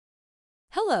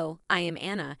Hello, I am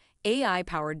Anna,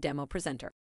 AI-powered demo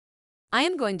presenter. I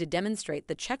am going to demonstrate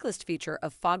the checklist feature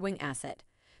of Fogwing Asset,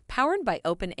 powered by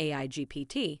AI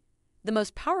GPT, the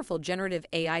most powerful generative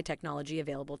AI technology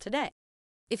available today.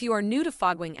 If you are new to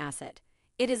Fogwing Asset,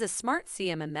 it is a smart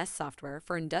CMMS software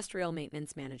for industrial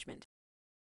maintenance management.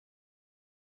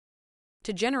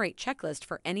 To generate checklist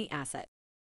for any asset,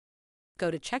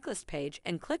 go to Checklist page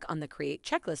and click on the Create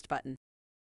Checklist button.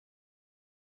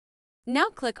 Now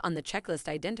click on the checklist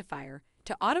identifier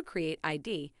to auto-create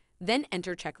ID, then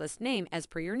enter checklist name as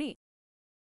per your need.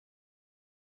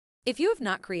 If you have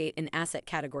not created an asset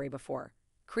category before,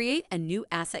 create a new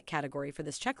asset category for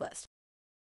this checklist.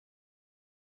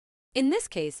 In this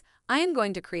case, I am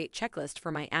going to create checklist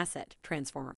for my asset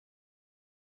transformer.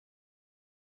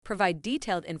 Provide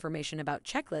detailed information about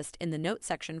checklist in the note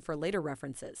section for later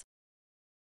references.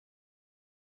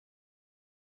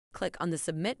 Click on the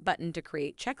Submit button to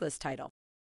create checklist title.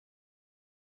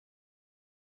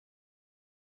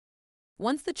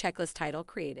 Once the checklist title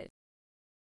created,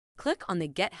 click on the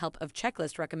Get Help of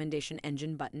Checklist Recommendation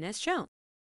Engine button as shown.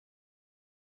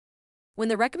 When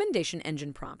the recommendation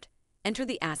engine prompt, enter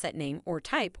the asset name or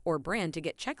type or brand to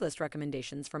get checklist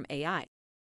recommendations from AI.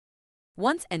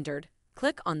 Once entered,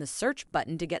 click on the Search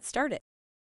button to get started.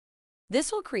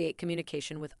 This will create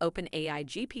communication with AI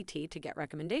GPT to get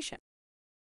recommendation.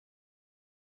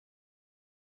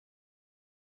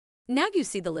 Now you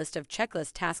see the list of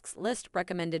checklist tasks list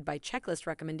recommended by Checklist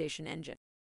Recommendation Engine.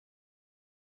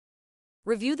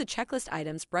 Review the checklist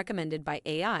items recommended by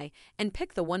AI and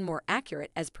pick the one more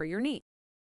accurate as per your need.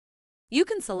 You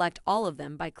can select all of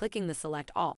them by clicking the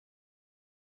Select All.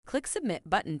 Click Submit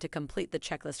button to complete the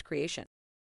checklist creation.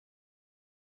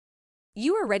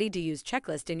 You are ready to use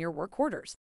checklist in your work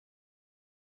orders.